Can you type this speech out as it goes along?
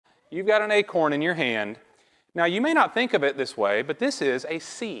you've got an acorn in your hand. Now, you may not think of it this way, but this is a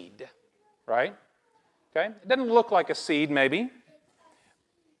seed, right? Okay? It doesn't look like a seed, maybe.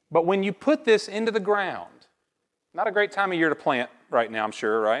 But when you put this into the ground, not a great time of year to plant right now, I'm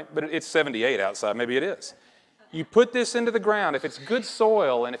sure, right? But it's 78 outside. Maybe it is. You put this into the ground. If it's good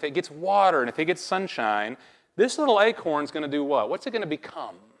soil and if it gets water and if it gets sunshine, this little acorn's going to do what? What's it going to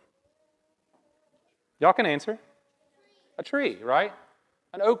become? Y'all can answer. A tree, right?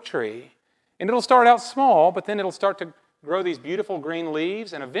 An oak tree. And it'll start out small, but then it'll start to grow these beautiful green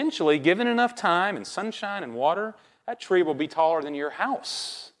leaves, and eventually, given enough time and sunshine and water, that tree will be taller than your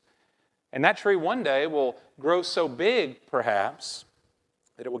house. And that tree one day will grow so big, perhaps,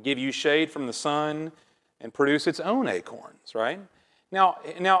 that it will give you shade from the sun and produce its own acorns, right? Now,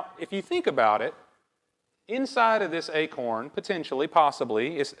 if you think about it, inside of this acorn, potentially,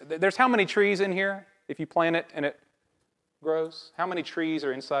 possibly, there's how many trees in here if you plant it and it grows? How many trees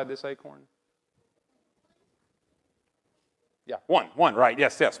are inside this acorn? Yeah, one, right,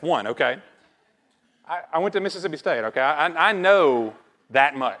 yes, one, okay. I went to Mississippi State, okay? I know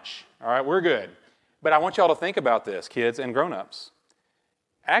that much, all right? We're good. But I want y'all to think about this, kids and grown-ups.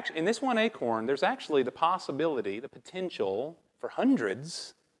 Actually, in this one acorn, there's actually the possibility, the potential for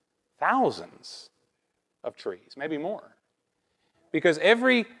hundreds, thousands of trees, maybe more. Because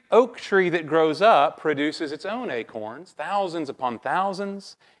every oak tree that grows up produces its own acorns, thousands upon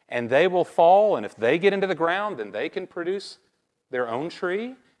thousands, and they will fall, and if they get into the ground, then they can produce their own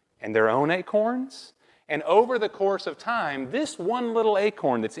tree and their own acorns. And over the course of time, this one little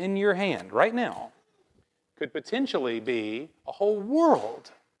acorn that's in your hand right now could potentially be a whole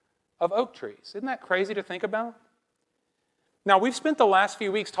world of oak trees. Isn't that crazy to think about? Now, we've spent the last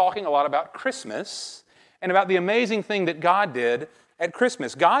few weeks talking a lot about Christmas and about the amazing thing that God did at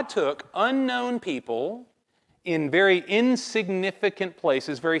Christmas. God took unknown people in very insignificant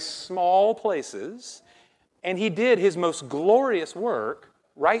places, very small places, and He did His most glorious work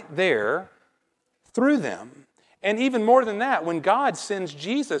right there through them. And even more than that, when God sends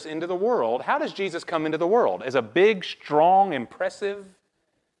Jesus into the world, how does Jesus come into the world? As a big, strong, impressive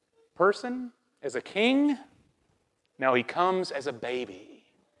person? As a king? No, He comes as a baby,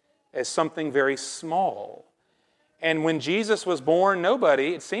 as something very small. And when Jesus was born,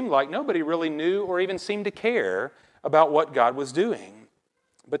 it seemed like nobody really knew or even seemed to care about what God was doing.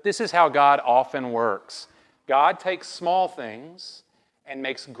 But this is how God often works. God takes small things and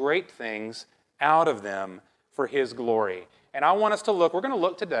makes great things out of them for His glory. And I want us to we're going to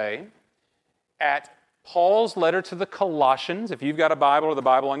look today at Paul's letter to the Colossians. If you've got a Bible or the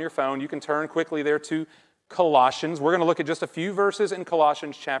Bible on your phone, you can turn quickly there to Colossians. We're going to look at just a few verses in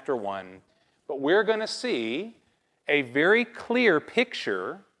Colossians chapter 1. But we're going to see a very clear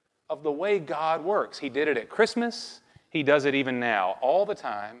picture of the way God works. He did it at Christmas. He does it even now, all the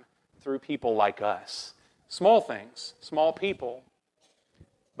time, through people like us. Small things, small people,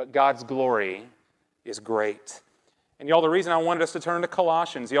 but God's glory is great. And y'all, the reason I wanted us to turn to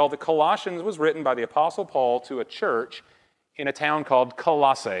Colossians, the Colossians was written by the Apostle Paul to a church in a town called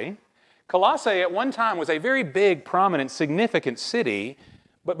Colossae. Colossae at one time was a very big, prominent, significant city,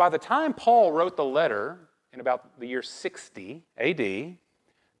 but by the time Paul wrote the letter in about the year 60 AD,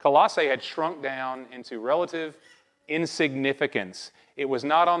 Colossae had shrunk down into relative insignificance. It was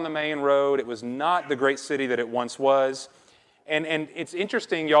not on the main road. It was not the great city that it once was. And it's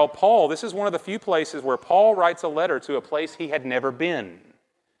interesting, y'all, Paul, this is one of the few places where Paul writes a letter to a place he had never been.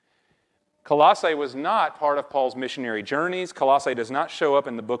 Colossae was not part of Paul's missionary journeys. Colossae does not show up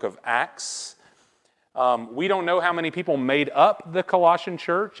in the book of Acts. We don't know how many people made up the Colossian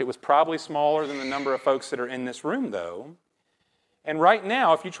church. It was probably smaller than the number of folks that are in this room, though. And right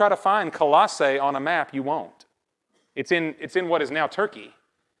now, if you try to find Colossae on a map, you won't. It's in what is now Turkey,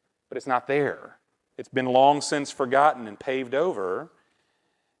 but it's not there. It's been long since forgotten and paved over.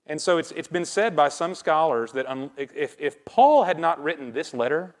 And so it's been said by some scholars that if Paul had not written this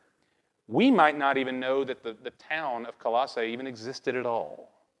letter, we might not even know that the town of Colossae even existed at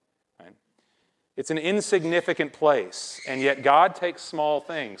all. Right? It's an insignificant place, and yet God takes small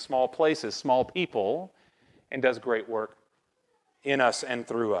things, small places, small people, and does great work in us and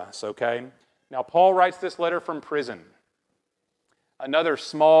through us, okay? Now, Paul writes this letter from prison. Another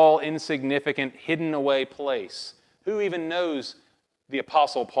small, insignificant, hidden away place. Who even knows the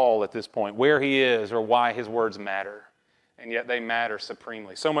Apostle Paul at this point, where he is or why his words matter? And yet they matter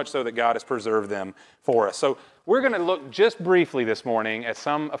supremely, so much so that God has preserved them for us. So we're going to look just briefly this morning at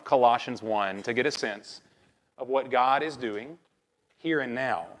some of Colossians 1 to get a sense of what God is doing here and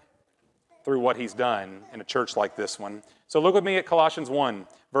now through what He's done in a church like this one. So look with me at Colossians 1,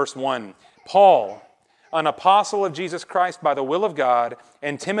 verse 1. Paul, an apostle of Jesus Christ by the will of God,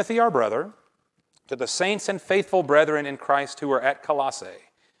 and Timothy our brother, to the saints and faithful brethren in Christ who are at Colossae.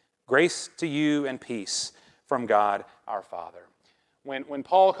 Grace to you and peace from God our Father. When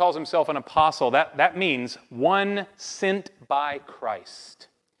Paul calls himself an apostle, that means one sent by Christ.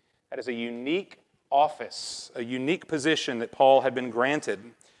 That is a unique office, a unique position that Paul had been granted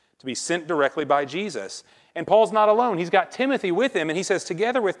to be sent directly by Jesus. And Paul's not alone. He's got Timothy with him, and he says,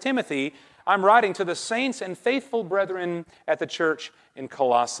 together with Timothy, I'm writing to the saints and faithful brethren at the church in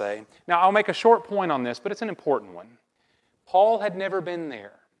Colossae. Now, I'll make a short point on this, but it's an important one. Paul had never been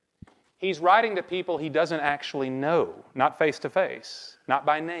there. He's writing to people he doesn't actually know, not face to face, not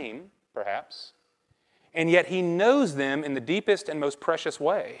by name, perhaps. And yet he knows them in the deepest and most precious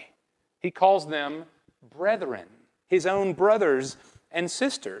way. He calls them brethren, his own brothers and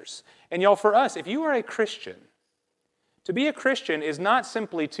sisters. And y'all, for us, if you are a Christian, to be a Christian is not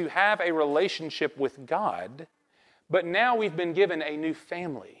simply to have a relationship with God, but now we've been given a new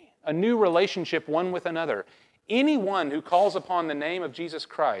family, a new relationship one with another. Anyone who calls upon the name of Jesus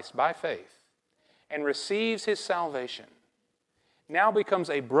Christ by faith and receives his salvation now becomes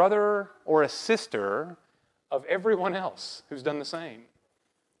a brother or a sister of everyone else who's done the same.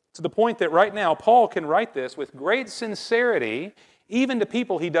 To the point that right now, Paul can write this with great sincerity, even to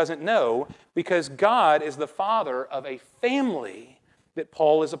people he doesn't know, because God is the father of a family that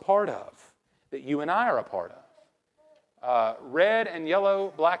Paul is a part of, that you and I are a part of. Red and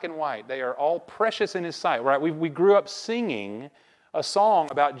yellow, black and white, they are all precious in his sight, right? We grew up singing a song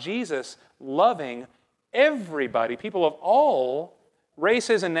about Jesus loving everybody, people of all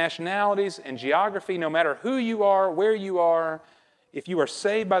races and nationalities and geography, no matter who you are, where you are. If you are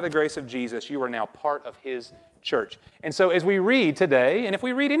saved by the grace of Jesus, you are now part of his church. And so as we read today, and if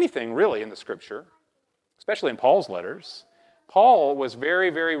we read anything really in the Scripture, especially in Paul's letters, Paul was very,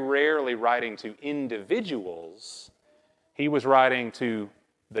 very rarely writing to individuals. He was writing to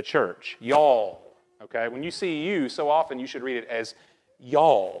the church, y'all, okay? When you see you, so often you should read it as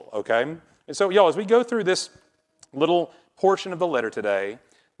y'all, okay? And so, y'all, as we go through this little portion of the letter today,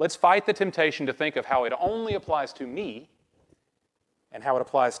 let's fight the temptation to think of how it only applies to me and how it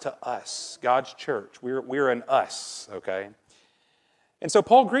applies to us, God's church. We're an us, okay? And so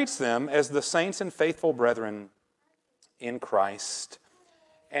Paul greets them as the saints and faithful brethren in Christ.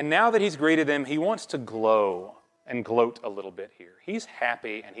 And now that he's greeted them, he wants to glow and gloat a little bit here. He's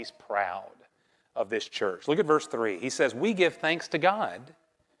happy and he's proud of this church. Look at verse 3. He says, we give thanks to God,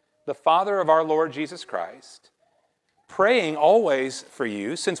 the Father of our Lord Jesus Christ, praying always for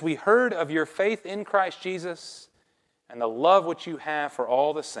you, since we heard of your faith in Christ Jesus and the love which you have for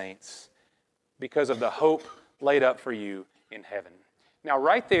all the saints, because of the hope laid up for you in heaven. Now,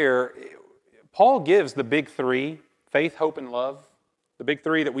 right there, Paul gives the big three, faith, hope, and love, the big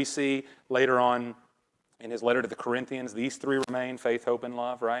three that we see later on in his letter to the Corinthians. These three remain, faith, hope, and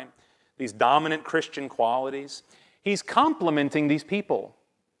love, right? These dominant Christian qualities. He's complimenting these people.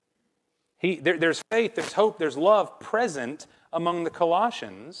 There's faith, there's hope, there's love present among the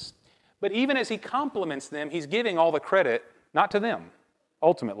Colossians. But even as he compliments them, he's giving all the credit, not to them,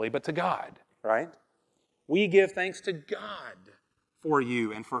 ultimately, but to God, right? We give thanks to God for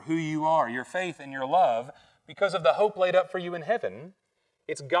you and for who you are, your faith and your love, because of the hope laid up for you in heaven.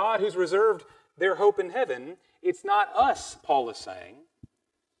 It's God who's reserved their hope in heaven. It's not us, Paul is saying,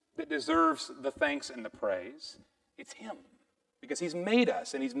 that deserves the thanks and the praise. It's him, because he's made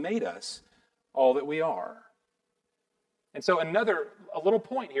us, and he's made us all that we are. And so a little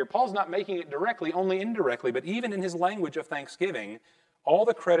point here, Paul's not making it directly, only indirectly, but even in his language of thanksgiving, all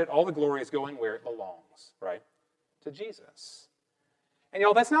the credit, all the glory is going where it belongs, right? To Jesus. And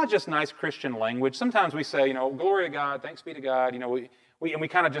that's not just nice Christian language. Sometimes we say, glory to God, thanks be to God,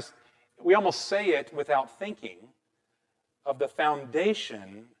 we almost say it without thinking of the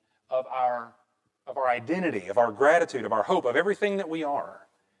foundation of our identity, of our gratitude, of our hope, of everything that we are.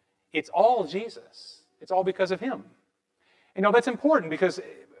 It's all Jesus. It's all because of him. That's important because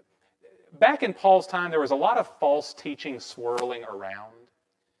back in Paul's time, there was a lot of false teaching swirling around.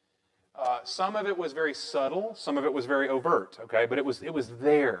 Some of it was very subtle. Some of it was very overt, okay? But it was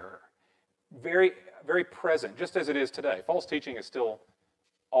there, very, very present, just as it is today. False teaching is still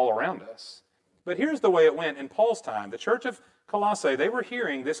all around us. But here's the way it went in Paul's time. The church of Colossae, they were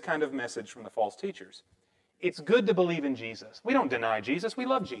hearing this kind of message from the false teachers. It's good to believe in Jesus. We don't deny Jesus. We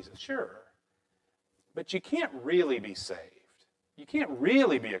love Jesus, sure. But you can't really be saved. You can't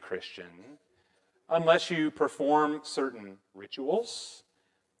really be a Christian unless you perform certain rituals,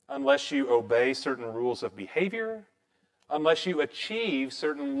 unless you obey certain rules of behavior, unless you achieve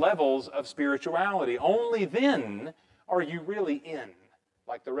certain levels of spirituality. Only then are you really in,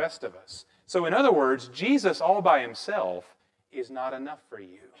 like the rest of us. So in other words, Jesus all by himself is not enough for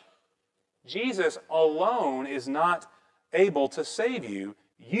you. Jesus alone is not able to save you.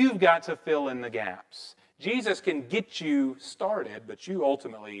 You've got to fill in the gaps. Jesus can get you started, but you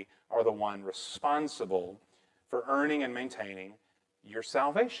ultimately are the one responsible for earning and maintaining your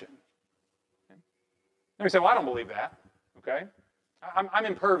salvation. Okay? Now you say, well, I don't believe that. Okay? I'm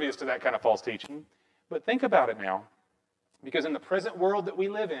impervious to that kind of false teaching. But think about it now. Because in the present world that we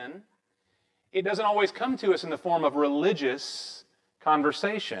live in, it doesn't always come to us in the form of religious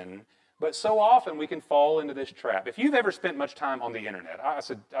conversation, but so often we can fall into this trap. If you've ever spent much time on the internet, I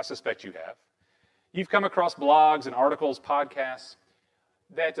suspect you have, you've come across blogs and articles, podcasts,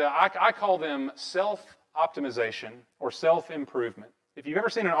 that I call them self-optimization or self-improvement. If you've ever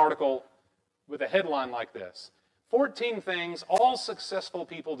seen an article with a headline like this, 14 things all successful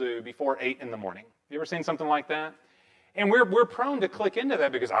people do before 8 in the morning. You ever seen something like that? And we're prone to click into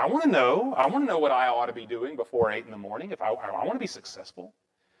that because I want to know what I ought to be doing before 8 in the morning if I want to be successful.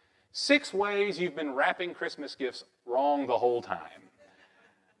 6 ways you've been wrapping Christmas gifts wrong the whole time.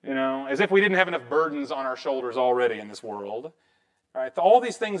 You know, as if we didn't have enough burdens on our shoulders already in this world. All right, all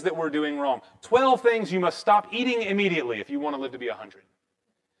these things that we're doing wrong. 12 things you must stop eating immediately if you want to live to be 100.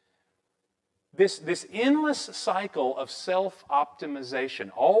 This endless cycle of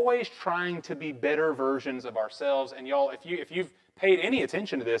self-optimization, always trying to be better versions of ourselves. And y'all, if you've paid any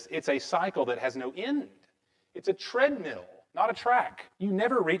attention to this, it's a cycle that has no end. It's a treadmill, not a track. You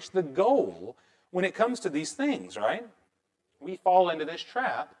never reach the goal when it comes to these things, right? We fall into this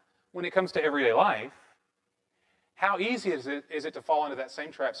trap when it comes to everyday life. How easy is it to fall into that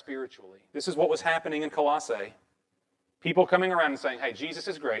same trap spiritually? This is what was happening in Colossae. People coming around and saying, hey, Jesus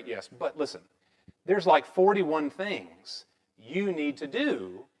is great, yes, but listen, there's like 41 things you need to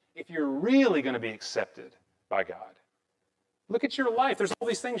do if you're really going to be accepted by God. Look at your life. There's all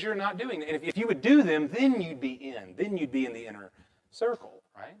these things you're not doing. And if you would do them, then you'd be in. Then you'd be in the inner circle,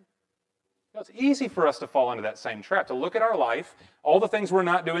 right? Well, it's easy for us to fall into that same trap, to look at our life, all the things we're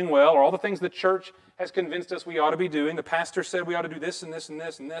not doing well, or all the things the church has convinced us we ought to be doing. The pastor said we ought to do this and this and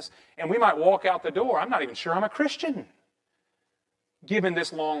this and this. And we might walk out the door. I'm not even sure I'm a Christian, given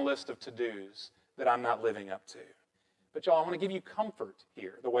this long list of to-dos that I'm not living up to. But y'all, I want to give you comfort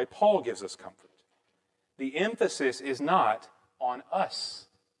here, the way Paul gives us comfort. The emphasis is not on us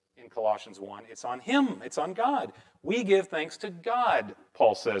in Colossians 1. It's on him. It's on God. We give thanks to God,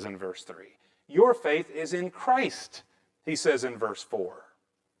 Paul says in verse 3. Your faith is in Christ, he says in verse 4.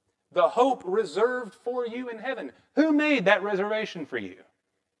 The hope reserved for you in heaven. Who made that reservation for you?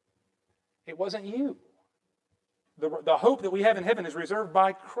 It wasn't you. The hope that we have in heaven is reserved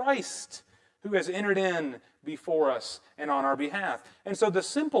by Christ, who has entered in before us and on our behalf. And so the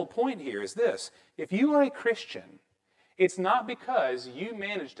simple point here is this. If you are a Christian, it's not because you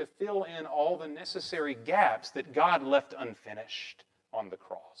managed to fill in all the necessary gaps that God left unfinished on the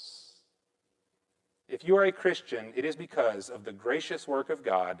cross. If you are a Christian, it is because of the gracious work of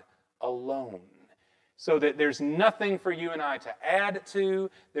God alone. So that there's nothing for you and I to add to.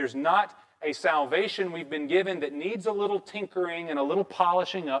 There's not a salvation we've been given that needs a little tinkering and a little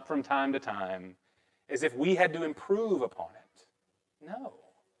polishing up from time to time, as if we had to improve upon it. No.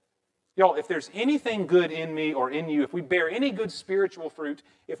 Y'all, if there's anything good in me or in you, if we bear any good spiritual fruit,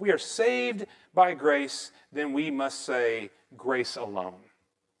 if we are saved by grace, then we must say grace alone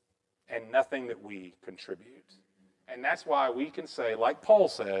and nothing that we contribute. And that's why we can say, like Paul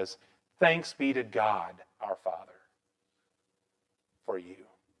says, thanks be to God, our Father, for you.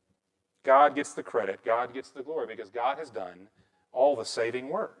 God gets the credit, God gets the glory, because God has done all the saving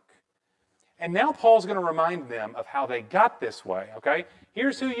work. And now Paul's going to remind them of how they got this way, okay?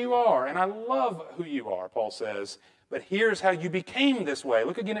 Here's who you are, and I love who you are, Paul says, but here's how you became this way.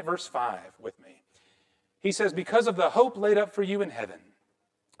 Look again at verse 5 with me. He says, because of the hope laid up for you in heaven,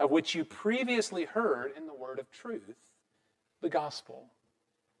 of which you previously heard in the word of truth, the gospel,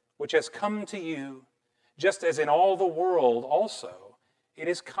 which has come to you, just as in all the world also, it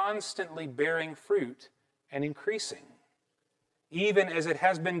is constantly bearing fruit and increasing, even as it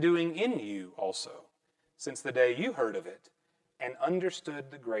has been doing in you also, since the day you heard of it and understood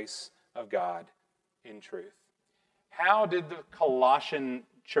the grace of God in truth. How did the Colossian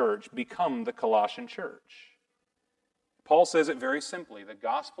church become the Colossian church? Paul says it very simply. The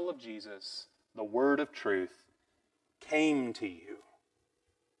gospel of Jesus, the word of truth, came to you,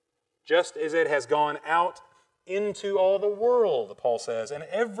 just as it has gone out into all the world, Paul says, and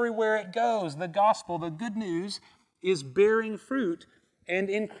everywhere it goes, the gospel, the good news, is bearing fruit and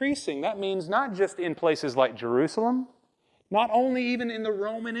increasing. That means not just in places like Jerusalem, not only even in the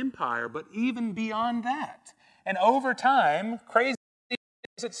Roman Empire, but even beyond that. And over time, crazy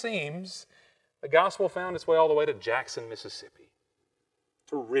as it seems, The gospel found its way all the way to Jackson, Mississippi,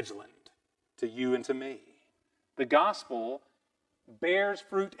 to Ridgeland, to you and to me. The gospel bears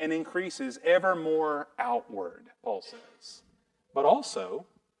fruit and increases ever more outward, Paul says. But also,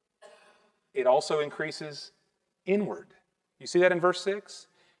 it also increases inward. You see that in verse 6?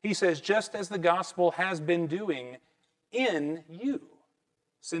 He says, just as the gospel has been doing in you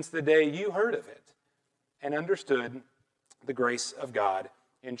since the day you heard of it and understood the grace of God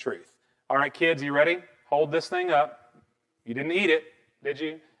in truth. All right, kids, you ready? Hold this thing up. You didn't eat it, did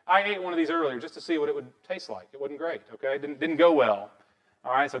you? I ate one of these earlier just to see what it would taste like. It wasn't great, okay? It didn't go well.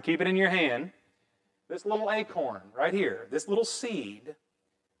 All right, so keep it in your hand. This little acorn right here, this little seed,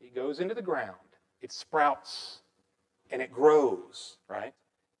 it goes into the ground. It sprouts and it grows, right?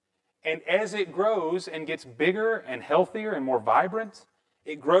 And as it grows and gets bigger and healthier and more vibrant,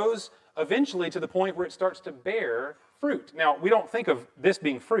 it grows eventually to the point where it starts to bear fruit. Now, we don't think of this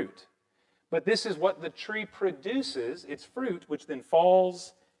being fruit, but this is what the tree produces, its fruit, which then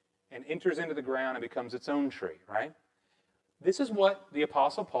falls and enters into the ground and becomes its own tree, right? This is what the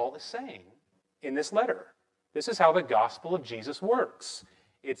Apostle Paul is saying in this letter. This is how the gospel of Jesus works.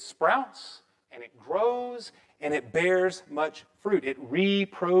 It sprouts and it grows and it bears much fruit. It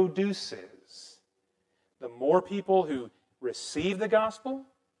reproduces. The more people who receive the gospel,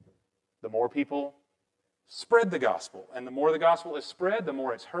 the more people spread the gospel. And the more the gospel is spread, the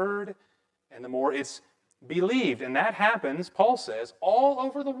more it's heard, and the more it's believed. And that happens, Paul says, all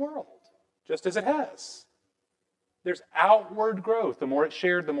over the world, just as it has. There's outward growth. The more it's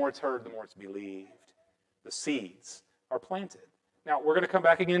shared, the more it's heard, the more it's believed. The seeds are planted. Now, we're going to come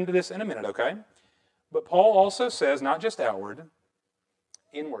back again to this in a minute, okay? But Paul also says, not just outward,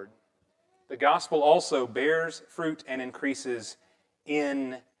 inward. The gospel also bears fruit and increases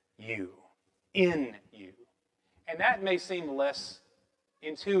in you. In you. And that may seem less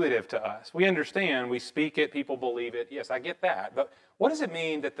intuitive to us. We understand, we speak it, people believe it. Yes, I get that. But what does it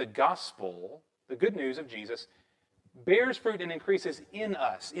mean that the gospel, the good news of Jesus, bears fruit and increases in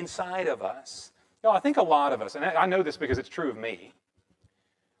us, inside of us? I think a lot of us, and I know this because it's true of me,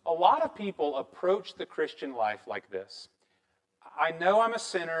 a lot of people approach the Christian life like this. I know I'm a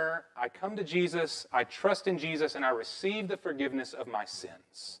sinner, I come to Jesus, I trust in Jesus, and I receive the forgiveness of my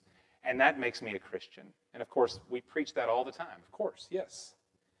sins. And that makes me a Christian. And of course, we preach that all the time. Of course, yes.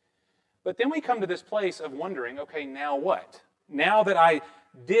 But then we come to this place of wondering, okay, now what? Now that I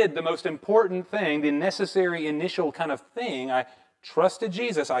did the most important thing, the necessary initial kind of thing, I trusted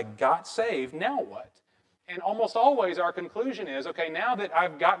Jesus, I got saved, now what? And almost always our conclusion is, okay, now that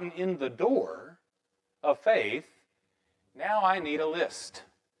I've gotten in the door of faith, now I need a list.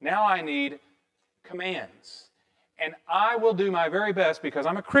 Now I need commands. And I will do my very best, because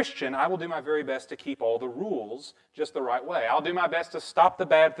I'm a Christian, I will do my very best to keep all the rules just the right way. I'll do my best to stop the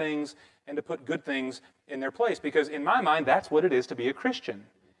bad things and to put good things in their place, because in my mind, that's what it is to be a Christian.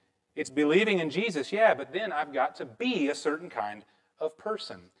 It's believing in Jesus, yeah, but then I've got to be a certain kind of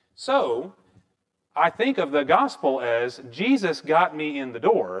person. So, I think of the gospel as Jesus got me in the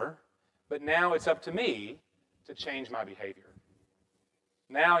door, but now it's up to me to change my behavior.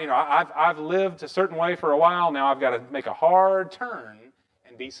 Now, I've lived a certain way for a while. Now I've got to make a hard turn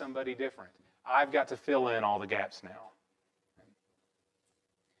and be somebody different. I've got to fill in all the gaps now.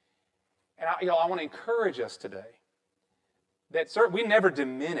 And I want to encourage us today that we never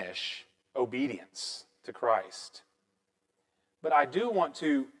diminish obedience to Christ. But I do want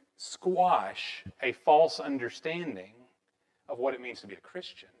to squash a false understanding of what it means to be a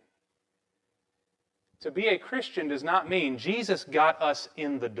Christian. To be a Christian does not mean Jesus got us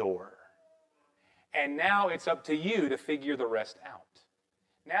in the door, and now it's up to you to figure the rest out.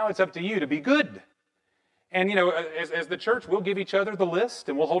 Now it's up to you to be good. And, as the church, we'll give each other the list,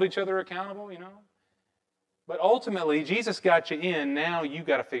 and we'll hold each other accountable, But ultimately, Jesus got you in, now you've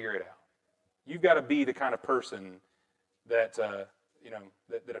got to figure it out. You've got to be the kind of person that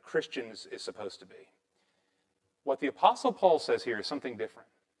a Christian is supposed to be. What the Apostle Paul says here is something different.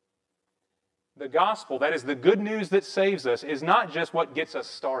 The gospel, that is the good news that saves us, is not just what gets us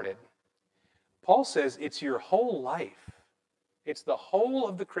started. Paul says it's your whole life. It's the whole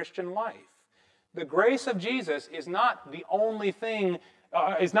of the Christian life. The grace of Jesus is not the only thing,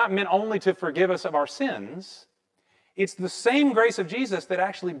 is not meant only to forgive us of our sins. It's the same grace of Jesus that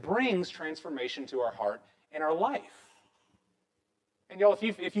actually brings transformation to our heart and our life. And y'all,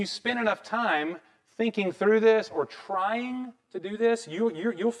 if you spend enough time thinking through this or trying to do this,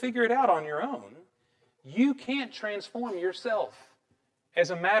 you'll figure it out on your own. You can't transform yourself as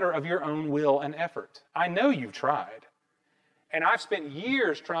a matter of your own will and effort. I know you've tried. And I've spent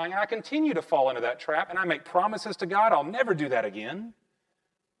years trying, and I continue to fall into that trap, and I make promises to God, I'll never do that again.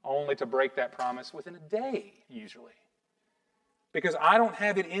 only to break that promise within a day, usually. Because I don't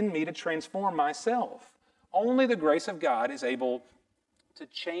have it in me to transform myself. Only the grace of God is able to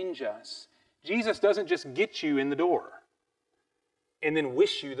change us. Jesus doesn't just get you in the door and then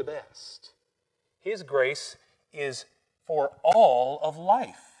wish you the best. His grace is for all of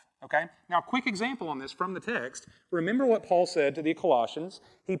life. Okay? Now, a quick example on this from the text. Remember what Paul said to the Colossians.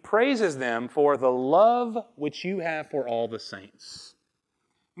 He praises them for the love which you have for all the saints.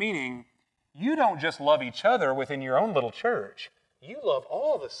 Meaning, you don't just love each other within your own little church. You love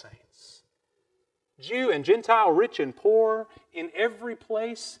all the saints. Jew and Gentile, rich and poor, in every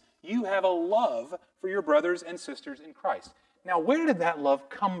place, you have a love for your brothers and sisters in Christ. Now, where did that love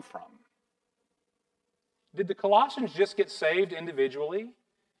come from? Did the Colossians just get saved individually?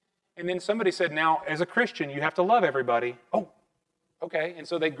 And then somebody said, now, as a Christian, you have to love everybody. Oh, okay. And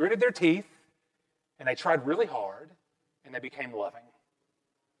so they gritted their teeth, and they tried really hard, and they became loving.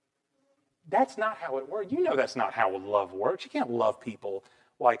 That's not how it works. You know that's not how love works. You can't love people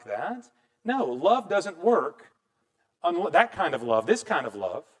like that. No, love doesn't work. That kind of love, this kind of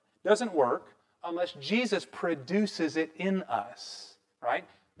love, doesn't work unless Jesus produces it in us, right?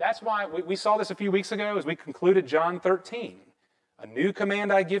 That's why we saw this a few weeks ago as we concluded John 13. A new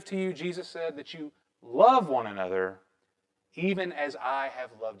command I give to you, Jesus said, that you love one another even as I have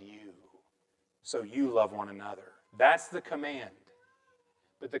loved you. So you love one another. That's the command.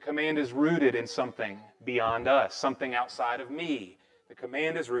 But the command is rooted in something beyond us, something outside of me. The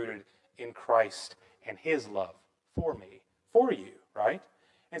command is rooted in Christ and His love for me, for you, right?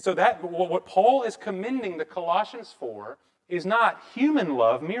 And so that what Paul is commending the Colossians for is not human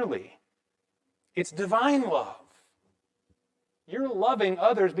love merely. It's divine love. You're loving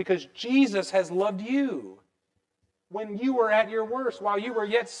others because Jesus has loved you. When you were at your worst, while you were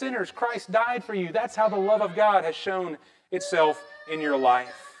yet sinners, Christ died for you. That's how the love of God has shown itself in your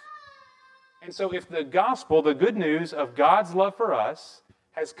life. And so if the gospel, the good news of God's love for us,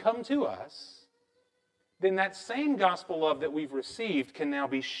 has come to us, then that same gospel love that we've received can now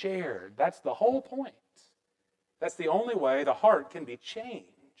be shared. That's the whole point. That's the only way the heart can be changed.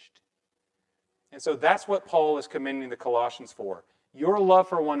 And so that's what Paul is commending the Colossians for. Your love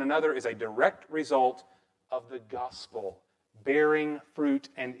for one another is a direct result of the gospel bearing fruit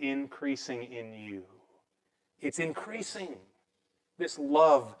and increasing in you. It's increasing, this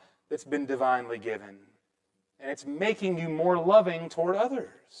love that's been divinely given. And it's making you more loving toward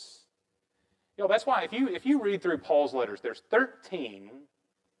others. You know, that's why if you read through Paul's letters, there's 13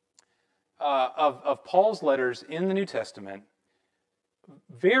 of Paul's letters in the New Testament.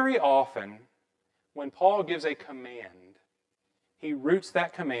 Very often, when Paul gives a command, he roots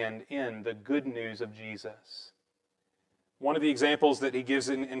that command in the good news of Jesus. One of the examples that he gives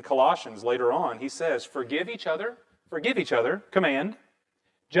in Colossians later on, he says, forgive each other, command,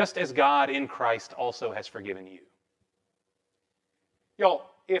 just as God in Christ also has forgiven you. Y'all,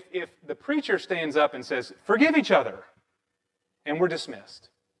 if the preacher stands up and says, forgive each other, and we're dismissed,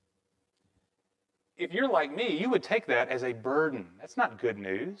 if you're like me, you would take that as a burden. That's not good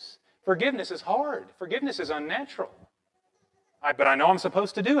news. Forgiveness is hard. Forgiveness is unnatural. But I know I'm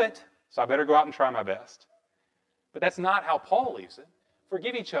supposed to do it, so I better go out and try my best. But that's not how Paul leaves it.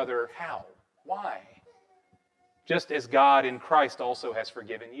 Forgive each other how? Why? Just as God in Christ also has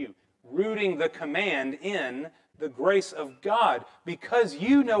forgiven you. Rooting the command in the grace of God, because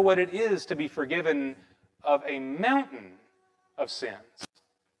you know what it is to be forgiven of a mountain of sins.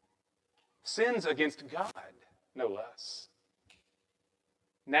 Sins against God, no less.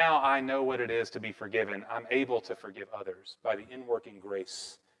 Now I know what it is to be forgiven. I'm able to forgive others by the inworking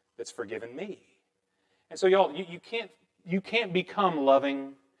grace that's forgiven me. And so, y'all, you can't become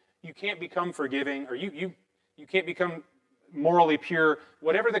loving, you can't become forgiving, or you can't become morally pure.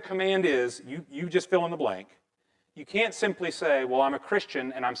 Whatever the command is, you just fill in the blank. You can't simply say, well, I'm a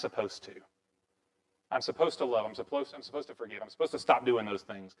Christian and I'm supposed to. I'm supposed to love, I'm supposed to forgive, I'm supposed to stop doing those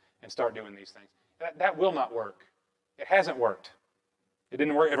things and start doing these things. That will not work. It hasn't worked. It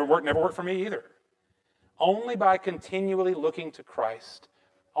didn't work, never worked for me either. Only by continually looking to Christ,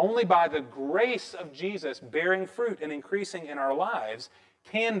 only by the grace of Jesus bearing fruit and increasing in our lives,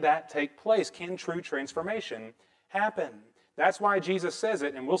 can that take place, can true transformation happen. That's why Jesus says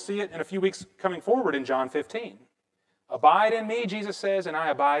it, and we'll see it in a few weeks coming forward in John 15. Abide in me, Jesus says, and I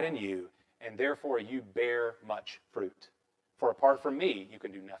abide in you, and therefore you bear much fruit. For apart from me, you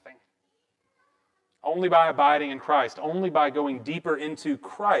can do nothing. Only by abiding in Christ, only by going deeper into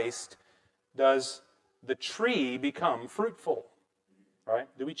Christ, does the tree become fruitful. Right?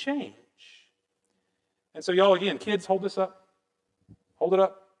 Do we change? And so y'all, again, kids, hold this up. Hold it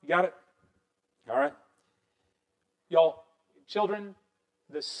up. You got it? All right. Y'all, children,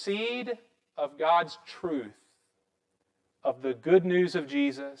 the seed of God's truth, of the good news of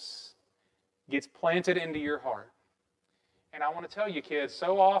Jesus, gets planted into your heart. And I want to tell you, kids,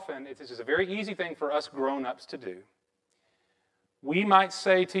 so often, this is a very easy thing for us grown-ups to do. We might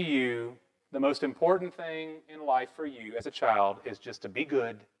say to you, the most important thing in life for you as a child is just to be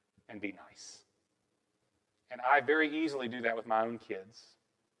good and be nice. And I very easily do that with my own kids.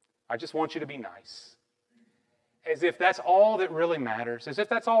 I just want you to be nice. As if that's all that really matters. As if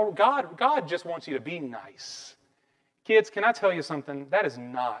that's all. God just wants you to be nice. Kids, can I tell you something? That is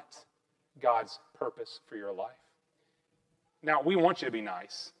not God's purpose for your life. Now, we want you to be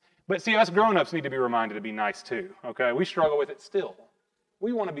nice. But see, us grown-ups need to be reminded to be nice too, okay? We struggle with it still.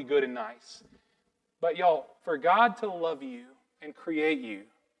 We want to be good and nice. But y'all, for God to love you and create you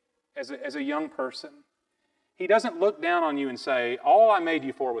as a young person, He doesn't look down on you and say, all I made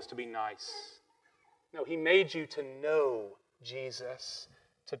you for was to be nice. No, He made you to know Jesus,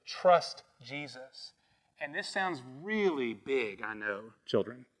 to trust Jesus. And this sounds really big, I know,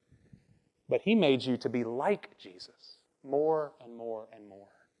 children. But He made you to be like Jesus more and more and more.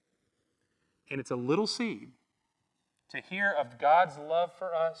 And it's a little seed to hear of God's love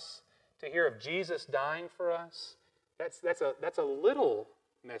for us, to hear of Jesus dying for us. That's a little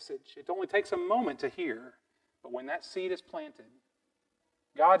message. It only takes a moment to hear. But when that seed is planted,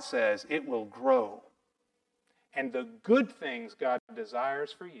 God says it will grow. And the good things God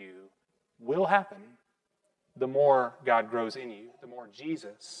desires for you will happen the more God grows in you, the more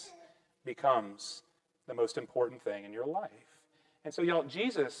Jesus becomes the most important thing in your life. And so, y'all,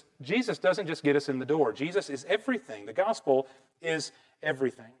 Jesus doesn't just get us in the door. Jesus is everything. The gospel is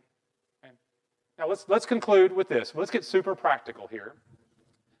everything. Okay? Now, let's conclude with this. Let's get super practical here.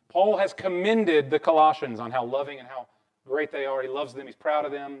 Paul has commended the Colossians on how loving and how great they are. He loves them. He's proud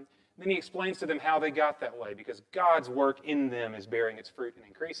of them. Then he explains to them how they got that way, because God's work in them is bearing its fruit and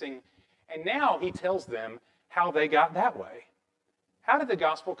increasing. And now he tells them how they got that way. How did the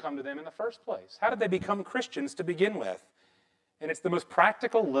gospel come to them in the first place? How did they become Christians to begin with? And it's the most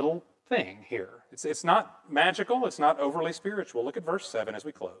practical little thing here. It's not magical. It's not overly spiritual. Look at verse 7 as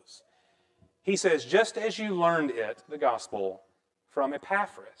we close. He says, just as you learned it, the gospel, from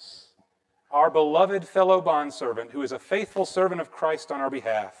Epaphras, our beloved fellow bondservant, who is a faithful servant of Christ on our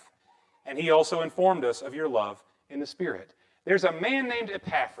behalf, and he also informed us of your love in the Spirit. There's a man named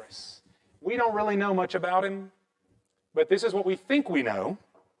Epaphras. We don't really know much about him, but this is what we think we know.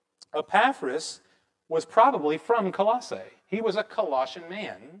 Epaphras was probably from Colossae. He was a Colossian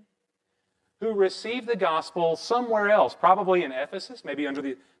man who received the gospel somewhere else, probably in Ephesus, maybe under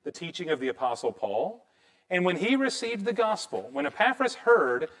the teaching of the Apostle Paul. And when he received the gospel, when Epaphras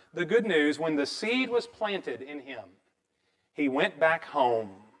heard the good news, when the seed was planted in him, he went back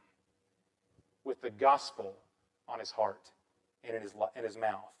home with the gospel on his heart and in his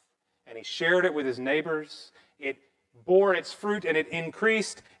mouth. And he shared it with his neighbors. It bore its fruit and it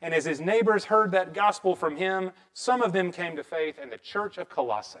increased. And as his neighbors heard that gospel from him, some of them came to faith, and the church of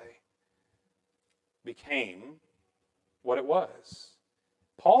Colossae became what it was.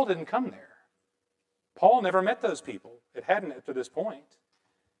 Paul didn't come there. Paul never met those people. It hadn't up to this point.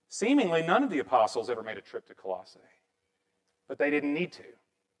 Seemingly, none of the apostles ever made a trip to Colossae. But they didn't need to,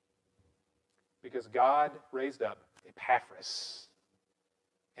 because God raised up Epaphras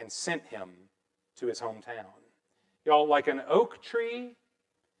and sent him to his hometown. Y'all, like an oak tree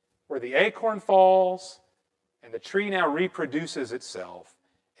where the acorn falls and the tree now reproduces itself,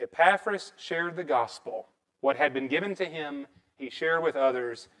 Epaphras shared the gospel. What had been given to him, he shared with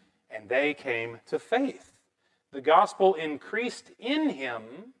others, and they came to faith. The gospel increased in him,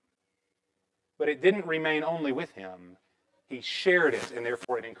 but it didn't remain only with him. He shared it, and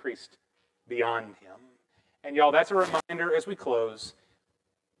therefore it increased beyond him. And y'all, that's a reminder as we close.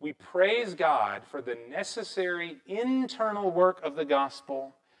 We praise God for the necessary internal work of the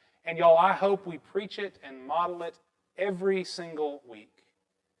gospel. And y'all, I hope we preach it and model it every single week.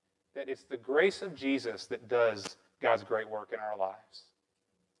 That it's the grace of Jesus that does God's great work in our lives.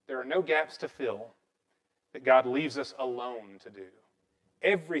 There are no gaps to fill that God leaves us alone to do.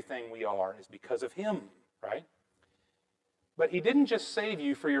 Everything we are is because of him, right? But he didn't just save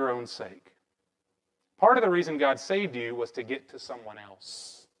you for your own sake. Part of the reason God saved you was to get to someone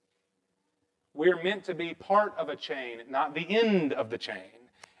else. We're meant to be part of a chain, not the end of the chain.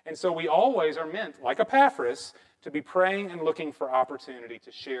 And so we always are meant, like Epaphras, to be praying and looking for opportunity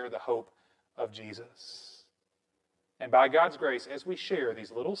to share the hope of Jesus. And by God's grace, as we share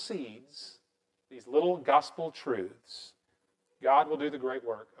these little seeds, these little gospel truths, God will do the great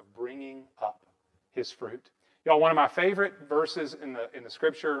work of bringing up his fruit. Y'all, one of my favorite verses in the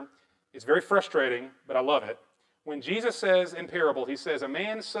scripture, it's very frustrating, but I love it. When Jesus says in parable, he says, a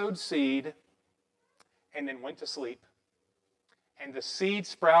man sowed seed and then went to sleep. And the seed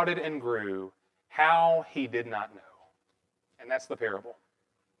sprouted and grew, how he did not know. And that's the parable.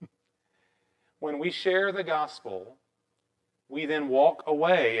 When we share the gospel, we then walk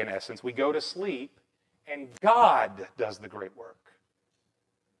away, in essence. We go to sleep, and God does the great work.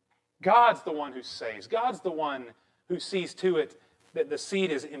 God's the one who saves. God's the one who sees to it that the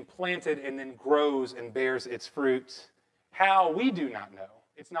seed is implanted and then grows and bears its fruit. How, we do not know.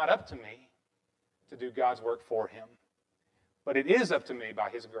 It's not up to me to do God's work for him. But it is up to me by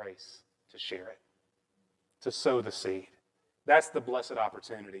his grace to share it, to sow the seed. That's the blessed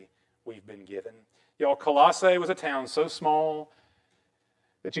opportunity we've been given. Y'all, Colossae was a town so small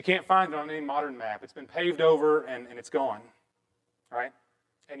that you can't find it on any modern map. It's been paved over and it's gone, right?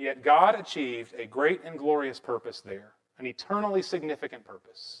 And yet God achieved a great and glorious purpose there, an eternally significant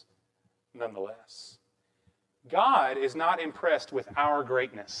purpose, nonetheless. God is not impressed with our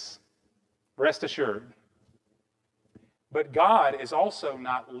greatness, rest assured. But God is also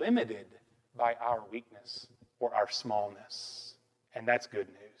not limited by our weakness or our smallness, and that's good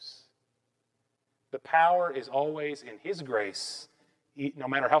news. The power is always in his grace, no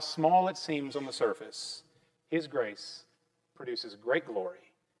matter how small it seems on the surface. His grace produces great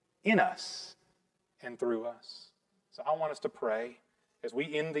glory in us and through us. So I want us to pray as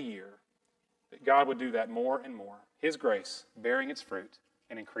we end the year that God would do that more and more. His grace bearing its fruit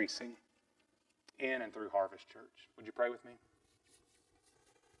and increasing in and through Harvest Church. Would you pray with me?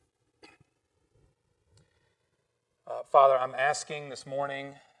 Father, I'm asking this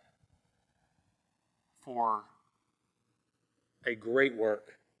morning for a great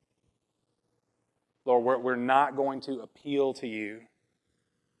work. Lord, we're not going to appeal to you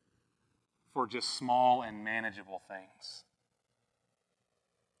for just small and manageable things.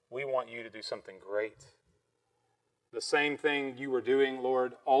 We want you to do something great. The same thing you were doing,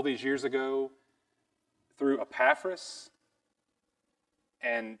 Lord, all these years ago through Epaphras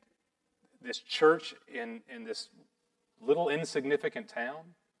and this church in this little insignificant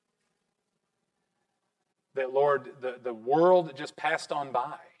town. That, Lord, the world just passed on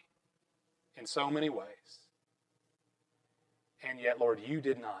by in so many ways. And yet, Lord, you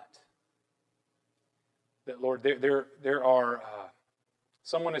did not. That, Lord, there are,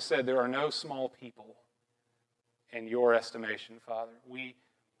 someone has said there are no small people in your estimation, Father. We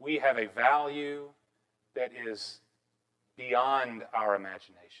have a value that is beyond our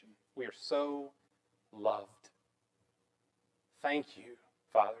imagination. We are so loved. Thank you,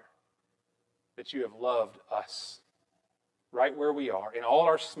 Father, that you have loved us right where we are. In all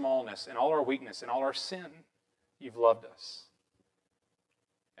our smallness, in all our weakness, in all our sin, you've loved us.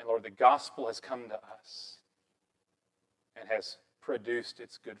 And Lord, the gospel has come to us and has produced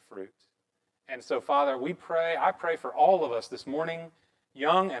its good fruit. And so, Father, I pray for all of us this morning,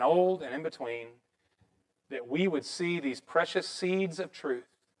 young and old and in between, that we would see these precious seeds of truth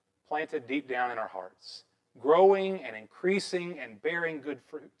planted deep down in our hearts, growing and increasing and bearing good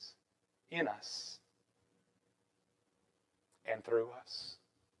fruits in us and through us.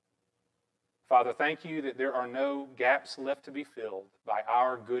 Father, thank you that there are no gaps left to be filled by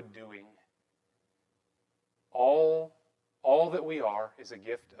our good doing. All that we are is a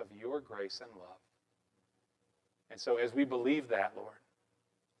gift of your grace and love. And so as we believe that, Lord,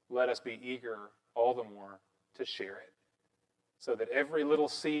 let us be eager all the more to share it, so that every little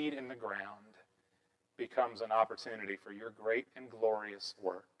seed in the ground becomes an opportunity for your great and glorious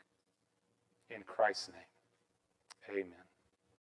work. In Christ's name, amen.